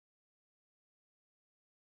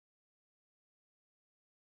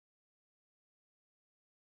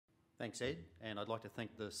Thanks, Ed, and I'd like to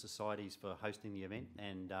thank the societies for hosting the event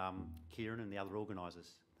and Kieran and the other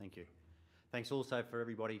organisers. Thank you. Thanks also for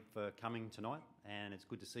everybody for coming tonight, and it's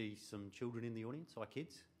good to see some children in the audience. Hi,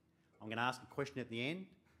 kids. I'm going to ask a question at the end.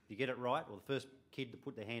 If you get it right, or the first kid to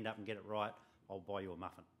put their hand up and get it right, I'll buy you a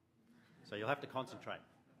muffin. So you'll have to concentrate.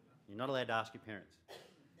 You're not allowed to ask your parents.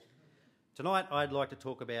 Tonight, I'd like to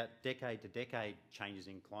talk about decade-to-decade changes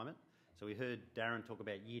in climate. So we heard Darren talk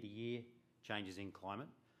about year-to-year changes in climate.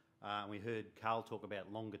 We heard Carl talk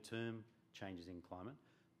about longer-term changes in climate.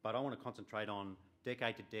 But I want to concentrate on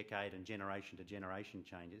decade-to-decade and generation-to-generation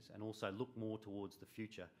changes, and also look more towards the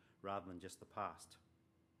future rather than just the past.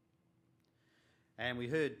 And we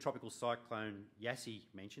heard tropical cyclone Yassi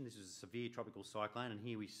mentioned. This is a severe tropical cyclone, and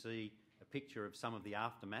here we see a picture of some of the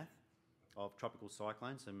aftermath of tropical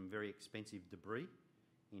cyclones, some very expensive debris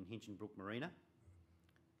in Hinchinbrook Marina.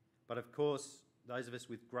 But of course, those of us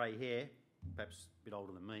with grey hair, perhaps a bit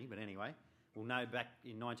older than me, but anyway, will know back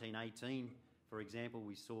in 1918, for example,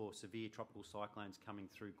 we saw severe tropical cyclones coming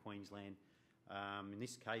through Queensland, in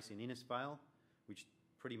this case in Innisfail, which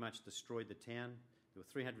pretty much destroyed the town. There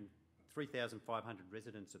were 3,500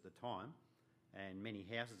 residents at the time, and many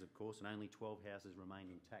houses, of course, and only 12 houses remained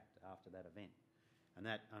intact after that event. And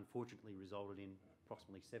that unfortunately resulted in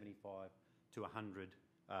approximately 75 to 100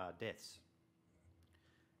 deaths.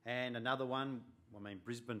 And another one, I mean,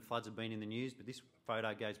 Brisbane floods have been in the news, but this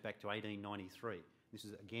photo goes back to 1893. This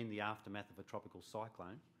is again the aftermath of a tropical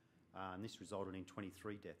cyclone, and this resulted in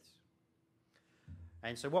 23 deaths.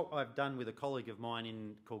 And so what I've done with a colleague of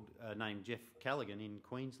mine named Jeff Callaghan in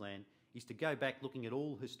Queensland is to go back looking at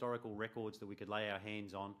all historical records that we could lay our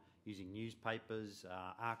hands on using newspapers,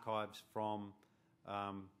 archives from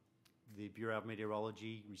the Bureau of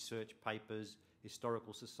Meteorology, research papers,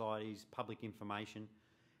 historical societies, public information,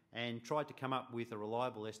 and tried to come up with a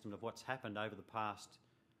reliable estimate of what's happened over the past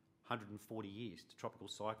 140 years to tropical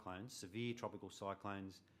cyclones, severe tropical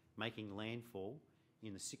cyclones making landfall in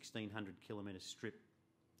the 1,600 kilometre strip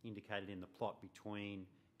indicated in the plot between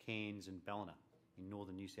Cairns and Ballina in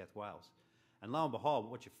northern New South Wales. And lo and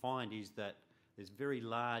behold, what you find is that there's very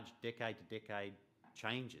large decade-to-decade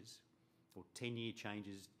changes, or 10-year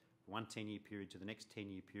changes, one 10-year period to the next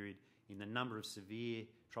 10-year period, in the number of severe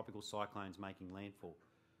tropical cyclones making landfall.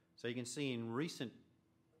 So you can see in recent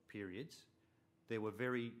periods, there were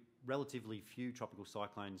relatively few tropical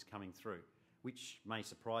cyclones coming through, which may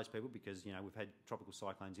surprise people because, you know, we've had tropical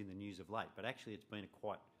cyclones in the news of late, but actually it's been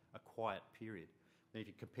a quiet period. And if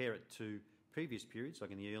you compare it to previous periods,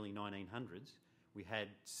 like in the early 1900s, we had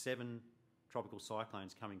 7 tropical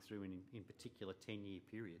cyclones coming through in particular 10-year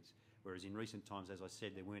periods, whereas in recent times, as I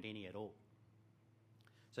said, there weren't any at all.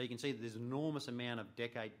 So you can see that there's an enormous amount of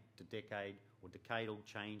decade-to-decade or decadal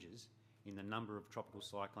changes in the number of tropical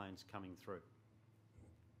cyclones coming through.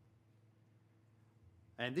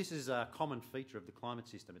 And this is a common feature of the climate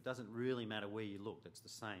system. It doesn't really matter where you look, it's the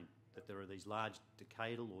same, that there are these large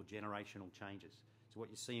decadal or generational changes. So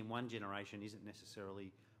what you see in one generation isn't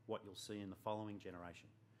necessarily what you'll see in the following generation.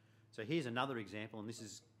 So here's another example, and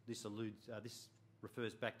this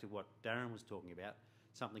refers back to what Darren was talking about,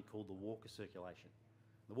 something called the Walker circulation.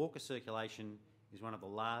 The Walker circulation is one of the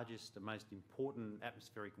largest and most important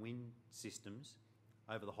atmospheric wind systems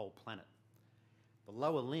over the whole planet. The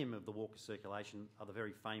lower limb of the Walker circulation are the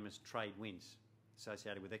very famous trade winds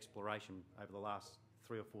associated with exploration over the last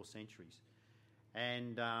 3 or 4 centuries.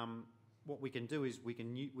 And what we can do is we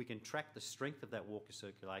can track the strength of that Walker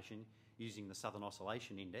circulation using the Southern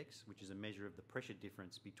Oscillation Index, which is a measure of the pressure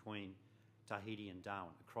difference between Tahiti and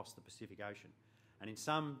Darwin across the Pacific Ocean. And in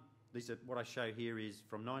what I show here is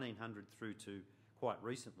from 1900 through to quite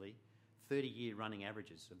recently, 30-year running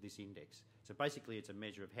averages of this index. So basically it's a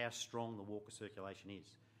measure of how strong the Walker circulation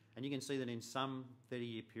is. And you can see that in some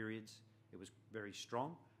 30-year periods it was very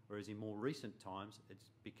strong, whereas in more recent times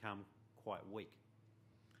it's become quite weak.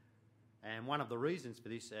 And one of the reasons for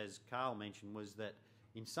this, as Carl mentioned, was that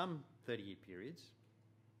in some 30-year periods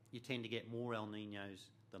you tend to get more El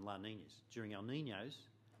Niños than La Niñas. During El Niños,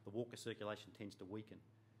 the Walker circulation tends to weaken,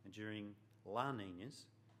 and during La Niñas,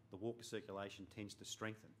 the Walker circulation tends to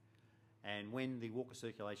strengthen. And when the Walker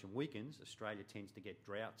circulation weakens, Australia tends to get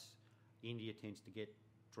droughts, India tends to get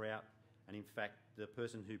drought, and in fact the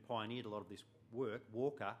person who pioneered a lot of this work,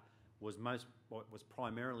 Walker, was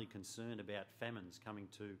primarily concerned about famines coming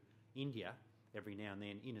to India every now and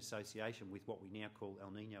then in association with what we now call El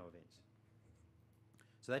Niño events.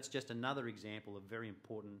 So that's just another example of very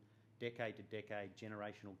important decade-to-decade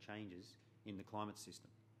generational changes in the climate system.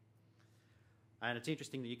 And it's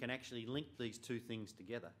interesting that you can actually link these two things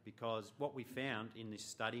together, because what we found in this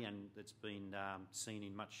study, and it's been seen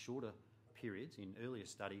in much shorter periods in earlier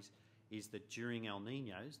studies, is that during El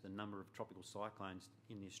Niños, the number of tropical cyclones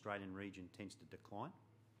in the Australian region tends to decline.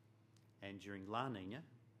 And during La Nina,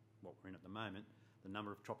 what we're in at the moment, the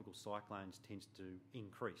number of tropical cyclones tends to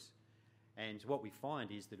increase. And what we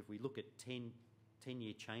find is that if we look at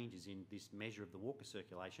 10-year changes in this measure of the Walker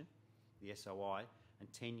circulation, the SOI, and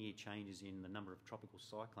 10-year changes in the number of tropical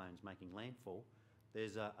cyclones making landfall,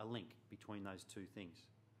 there's a link between those two things.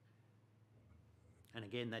 And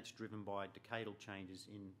again, that's driven by decadal changes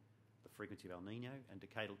in the frequency of El Nino and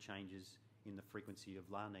decadal changes in the frequency of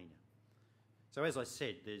La Nina. So as I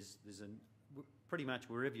said, pretty much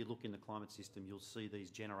wherever you look in the climate system, you'll see these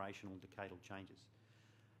generational decadal changes.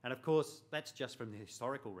 And of course, that's just from the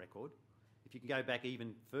historical record. If you can go back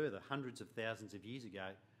even further, hundreds of thousands of years ago,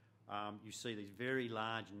 you see these very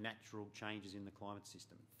large natural changes in the climate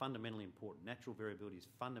system. Fundamentally important. Natural variability is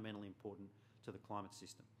fundamentally important to the climate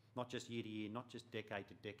system. Not just year to year, not just decade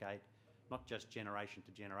to decade, not just generation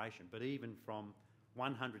to generation, but even from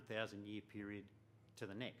 100,000 year period to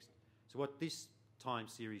the next. So what this time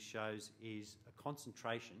series shows is a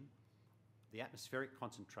concentration, the atmospheric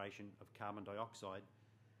concentration of carbon dioxide,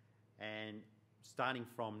 and starting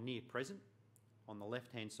from near present on the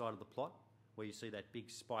left-hand side of the plot, where you see that big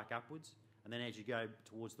spike upwards, and then as you go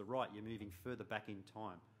towards the right, you're moving further back in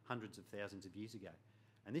time, hundreds of thousands of years ago.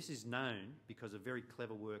 And this is known because of very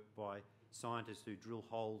clever work by scientists who drill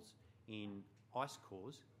holes in ice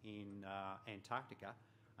cores in Antarctica,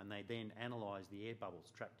 and they then analyse the air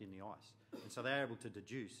bubbles trapped in the ice. And so they're able to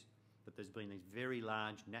deduce that there's been these very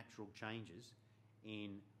large natural changes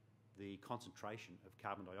in the concentration of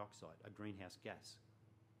carbon dioxide, a greenhouse gas.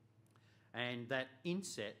 And that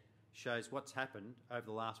inset shows what's happened over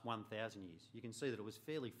the last 1,000 years. You can see that it was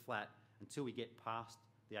fairly flat until we get past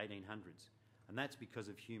the 1800s. And that's because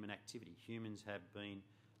of human activity. Humans have been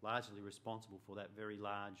largely responsible for that very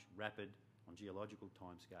large, rapid, on geological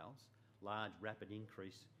timescales, large, rapid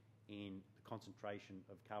increase in the concentration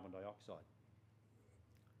of carbon dioxide.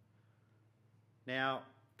 Now,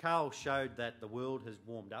 Carl showed that the world has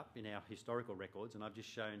warmed up in our historical records, and I've just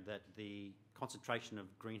shown that the concentration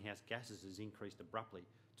of greenhouse gases has increased abruptly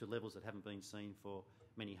to levels that haven't been seen for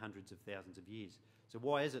many hundreds of thousands of years. So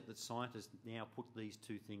why is it that scientists now put these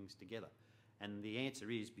two things together? And the answer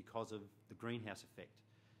is because of the greenhouse effect.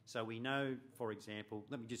 So we know, for example,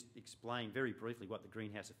 let me just explain very briefly what the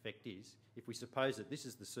greenhouse effect is. If we suppose that this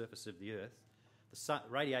is the surface of the Earth, the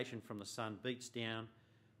radiation from the sun beats down,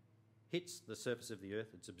 hits the surface of the Earth,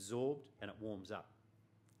 it's absorbed and it warms up.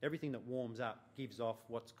 Everything that warms up gives off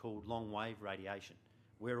what's called long-wave radiation.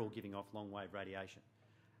 We're all giving off long-wave radiation.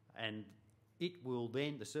 And it will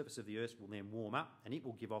then, the surface of the Earth will then warm up and it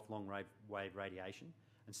will give off long-wave radiation.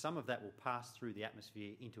 And some of that will pass through the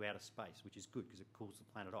atmosphere into outer space, which is good because it cools the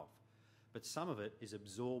planet off. But some of it is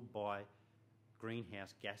absorbed by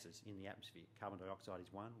greenhouse gases in the atmosphere. Carbon dioxide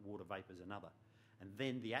is one, water vapour is another. And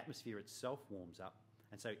then the atmosphere itself warms up,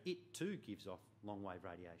 and so it too gives off long-wave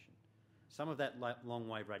radiation. Some of that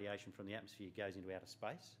long-wave radiation from the atmosphere goes into outer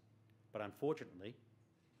space, but unfortunately,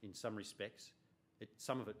 in some respects,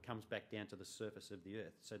 some of it comes back down to the surface of the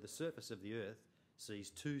Earth. So the surface of the Earth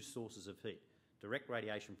sees two sources of heat: direct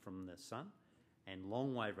radiation from the sun and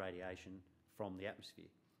long-wave radiation from the atmosphere.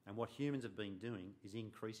 And what humans have been doing is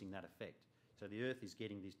increasing that effect. So the Earth is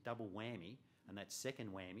getting this double whammy, and that second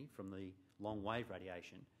whammy from the long-wave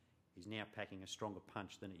radiation is now packing a stronger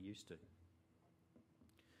punch than it used to.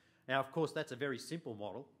 Now, of course, that's a very simple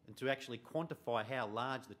model, and to actually quantify how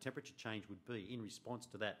large the temperature change would be in response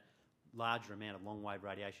to that larger amount of long-wave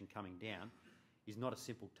radiation coming down is not a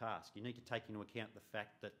simple task. You need to take into account the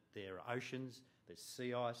fact that there are oceans, there's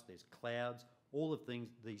sea ice, there's clouds. All of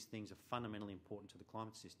these things are fundamentally important to the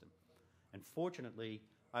climate system. And fortunately,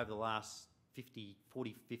 over the last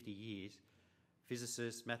 40, 50 years,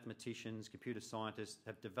 physicists, mathematicians, computer scientists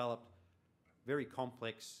have developed very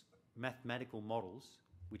complex mathematical models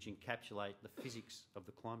which encapsulate the physics of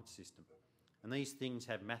the climate system. And these things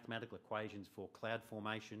have mathematical equations for cloud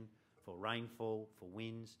formation, for rainfall, for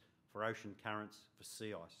winds, for ocean currents, for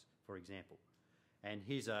sea ice, for example. And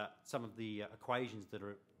here's some of the equations that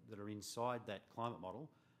are inside that climate model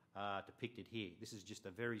depicted here. This is just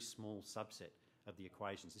a very small subset of the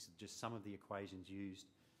equations. This is just some of the equations used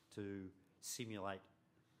to simulate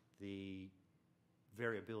the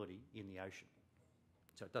variability in the ocean.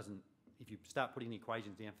 So it doesn't, if you start putting the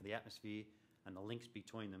equations down for the atmosphere and the links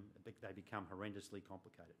between them, they become horrendously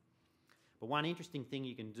complicated. But one interesting thing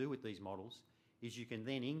you can do with these models is you can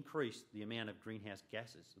then increase the amount of greenhouse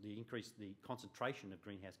gases, increase the concentration of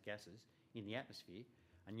greenhouse gases in the atmosphere,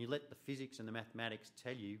 and you let the physics and the mathematics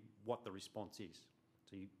tell you what the response is.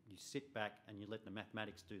 So you sit back and you let the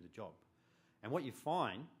mathematics do the job. And what you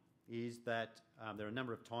find is that there are a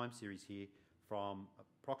number of time series here from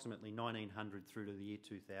approximately 1900 through to the year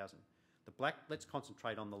 2000. Let's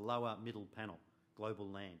concentrate on the lower middle panel, global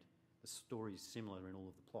land. The story is similar in all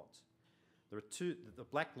of the plots. There are two. The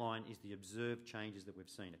black line is the observed changes that we've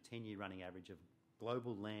seen, a 10-year running average of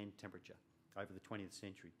global land temperature over the 20th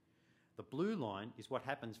century. The blue line is what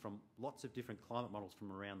happens from lots of different climate models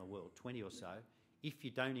from around the world, 20 or so, if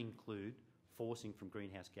you don't include forcing from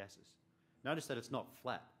greenhouse gases. Notice that it's not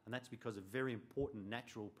flat, and that's because of very important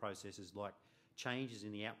natural processes like changes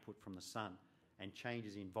in the output from the sun and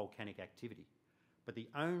changes in volcanic activity. But the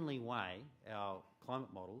only way our climate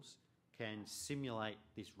models can simulate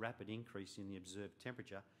this rapid increase in the observed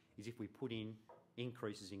temperature is if we put in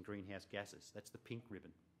increases in greenhouse gases. That's the pink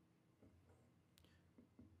ribbon.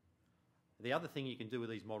 The other thing you can do with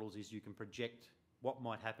these models is you can project what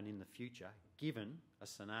might happen in the future given a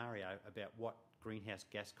scenario about what greenhouse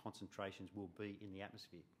gas concentrations will be in the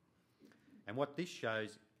atmosphere. And what this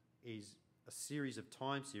shows is a series of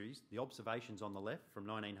time series, the observations on the left from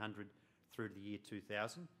 1900 through to the year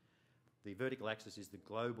 2000. The vertical axis is the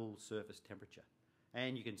global surface temperature.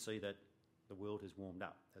 And you can see that the world has warmed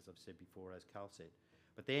up, as I've said before, as Carl said.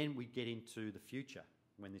 But then we get into the future,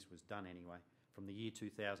 when this was done anyway, from the year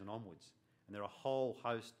 2000 onwards. And there are a whole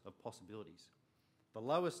host of possibilities. The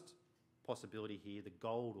lowest possibility here, the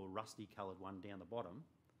gold or rusty coloured one down the bottom,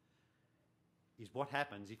 is what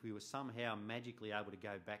happens if we were somehow magically able to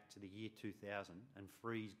go back to the year 2000 and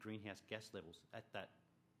freeze greenhouse gas levels at that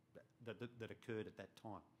occurred at that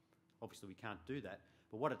time. Obviously, we can't do that.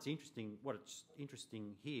 But what's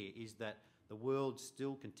interesting here is that the world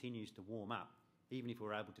still continues to warm up, even if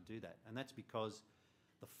we're able to do that. And that's because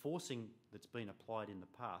the forcing that's been applied in the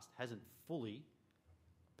past hasn't fully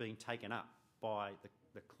been taken up by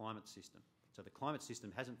the climate system. So the climate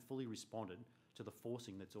system hasn't fully responded to the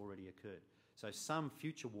forcing that's already occurred. So some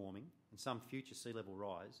future warming and some future sea level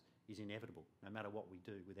rise is inevitable, no matter what we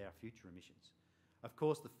do with our future emissions. Of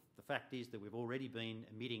course, the fact is that we've already been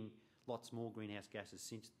emitting lots more greenhouse gases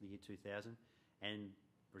since the year 2000, and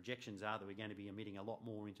projections are that we're going to be emitting a lot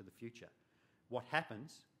more into the future. What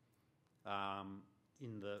happens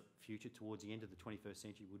in the future, towards the end of the 21st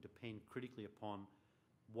century, will depend critically upon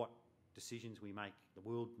what decisions we make, the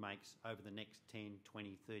world makes over the next 10,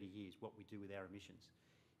 20, 30 years, what we do with our emissions.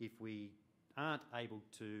 If we aren't able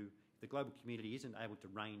to, if the global community isn't able to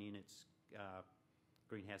rein in its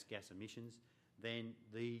greenhouse gas emissions, then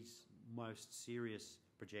these most serious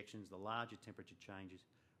projections, the larger temperature changes,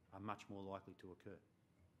 are much more likely to occur.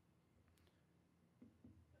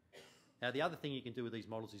 Now, the other thing you can do with these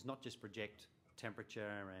models is not just project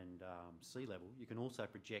temperature and sea level, you can also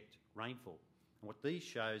project rainfall. And what these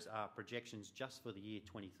shows are projections just for the year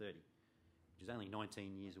 2030, which is only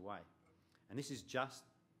 19 years away. And this is just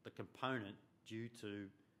the component due to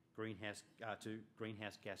greenhouse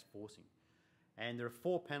gas forcing. And there are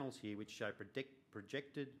 4 panels here which show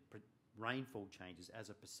projected rainfall changes as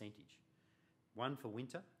a percentage. One for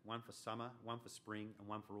winter, one for summer, one for spring, and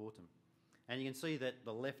one for autumn. And you can see that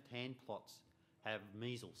the left-hand plots have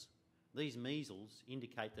measles. These measles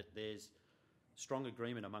indicate that there's strong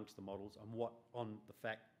agreement amongst the models on the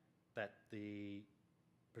fact that the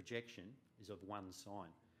projection is of one sign.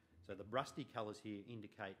 So the rusty colours here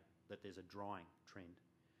indicate that there's a drying trend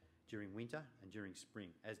during winter and during spring,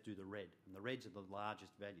 as do the red. And the reds are the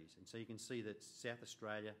largest values. And so you can see that South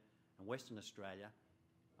Australia and Western Australia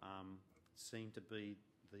seem to be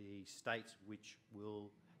the states which will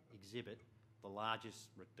exhibit the largest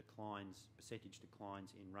percentage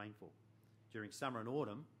declines in rainfall. During summer and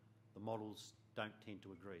autumn, the models don't tend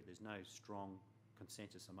to agree. There's no strong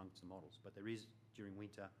consensus amongst the models, but there is during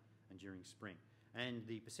winter and during spring. And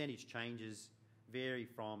the percentage changes vary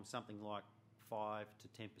from something like 5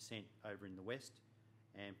 to 10% over in the west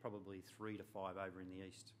and probably 3 to 5 over in the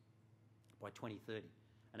east by 2030.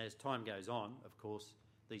 And as time goes on, of course,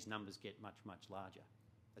 these numbers get much, much larger,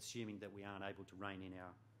 assuming that we aren't able to rein in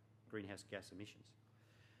our greenhouse gas emissions.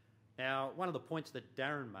 Now, one of the points that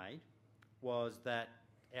Darren made was that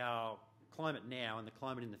our climate now and the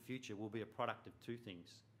climate in the future will be a product of 2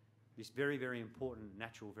 things. This very, very important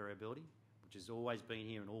natural variability, which has always been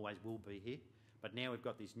here and always will be here, but now we've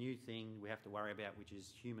got this new thing we have to worry about, which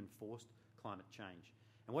is human-forced climate change.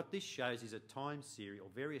 And what this shows is a time series, or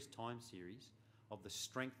various time series, of the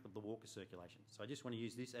strength of the Walker circulation. So I just want to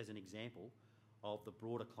use this as an example of the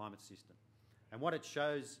broader climate system. And what it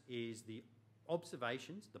shows is the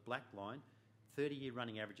observations, the black line, 30-year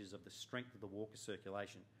running averages of the strength of the Walker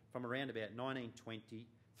circulation from around about 1920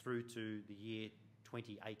 through to the year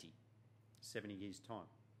 2080, 70 years' time.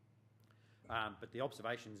 But the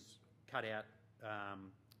observations cut out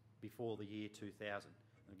before the year 2000.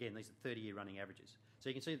 Again, these are 30-year running averages. So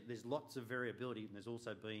you can see that there's lots of variability, and there's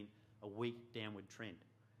also been a weak downward trend.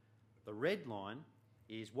 The red line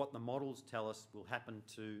is what the models tell us will happen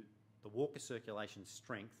to the Walker circulation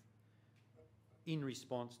strength in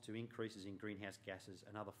response to increases in greenhouse gases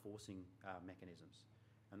and other forcing mechanisms.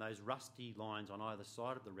 And those rusty lines on either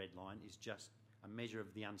side of the red line is just a measure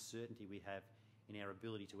of the uncertainty we have in our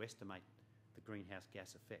ability to estimate the greenhouse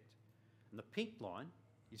gas effect. And the pink line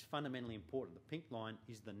is fundamentally important. The pink line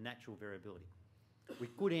is the natural variability. We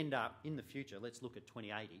could end up, in the future, let's look at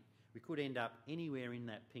 2080, we could end up anywhere in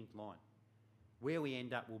that pink line. Where we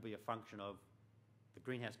end up will be a function of the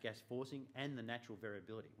greenhouse gas forcing and the natural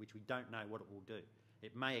variability, which we don't know what it will do.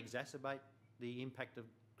 It may exacerbate the impact of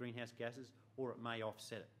greenhouse gases, or it may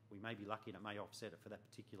offset it. We may be lucky and it may offset it for that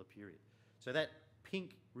particular period. So that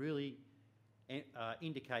pink really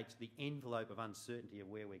indicates the envelope of uncertainty of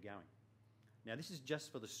where we're going. Now, this is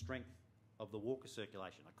just for the strength of the Walker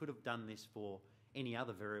circulation. I could have done this for any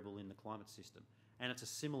other variable in the climate system, and it's a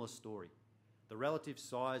similar story. The relative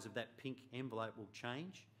size of that pink envelope will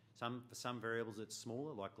change. For some variables it's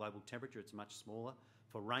smaller, like global temperature, it's much smaller.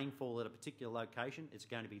 For rainfall at a particular location, it's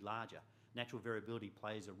going to be larger. Natural variability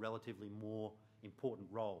plays a relatively more important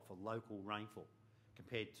role for local rainfall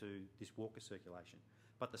compared to this Walker circulation.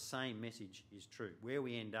 But the same message is true. Where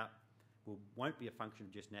we end up won't be a function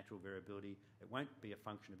of just natural variability. It won't be a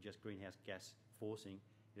function of just greenhouse gas forcing.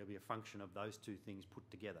 It'll be a function of those two things put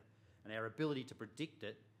together. And our ability to predict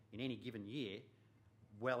it in any given year,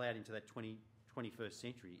 well out into that 21st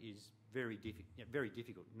century, is very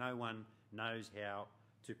difficult. No one knows how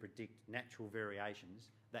to predict natural variations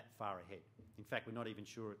that far ahead. In fact, we're not even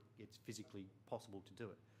sure it's physically possible to do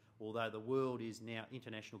it. Although the world is now,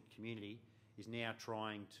 international community is now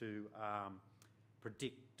trying to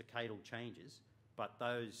predict decadal changes, but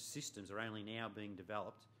those systems are only now being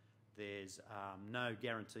developed. There's no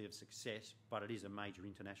guarantee of success, but it is a major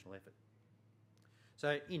international effort.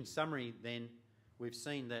 So in summary then, we've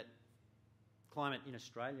seen that climate in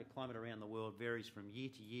Australia, climate around the world varies from year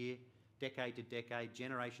to year, decade to decade,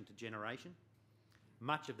 generation to generation.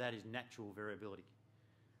 Much of that is natural variability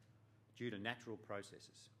due to natural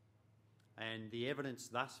processes. And the evidence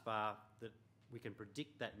thus far that we can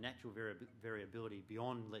predict that natural variability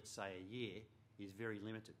beyond, let's say, a year is very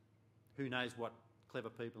limited. Who knows what clever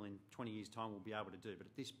people in 20 years' time will be able to do, but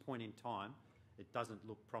at this point in time, it doesn't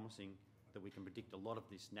look promising that we can predict a lot of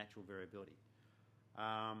this natural variability.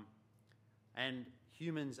 And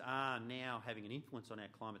humans are now having an influence on our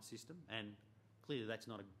climate system, and clearly that's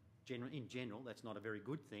not in general, that's not a very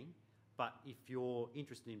good thing. But if you're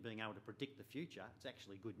interested in being able to predict the future, it's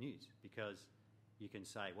actually good news, because you can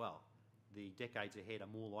say, well, the decades ahead are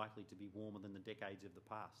more likely to be warmer than the decades of the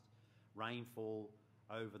past. Rainfall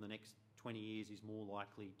over the next 20 years is more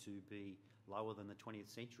likely to be lower than the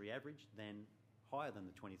 20th century average than higher than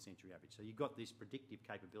the 20th century average. So you've got this predictive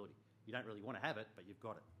capability. You don't really want to have it, but you've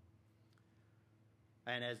got it.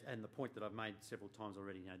 And the point that I've made several times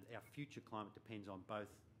already, our future climate depends on both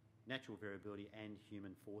natural variability and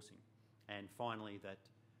human forcing. And finally, that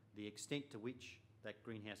the extent to which that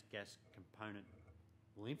greenhouse gas component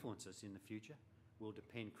will influence us in the future will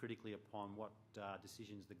depend critically upon what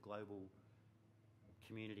decisions the global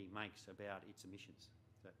community makes about its emissions.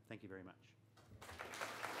 So thank you very much.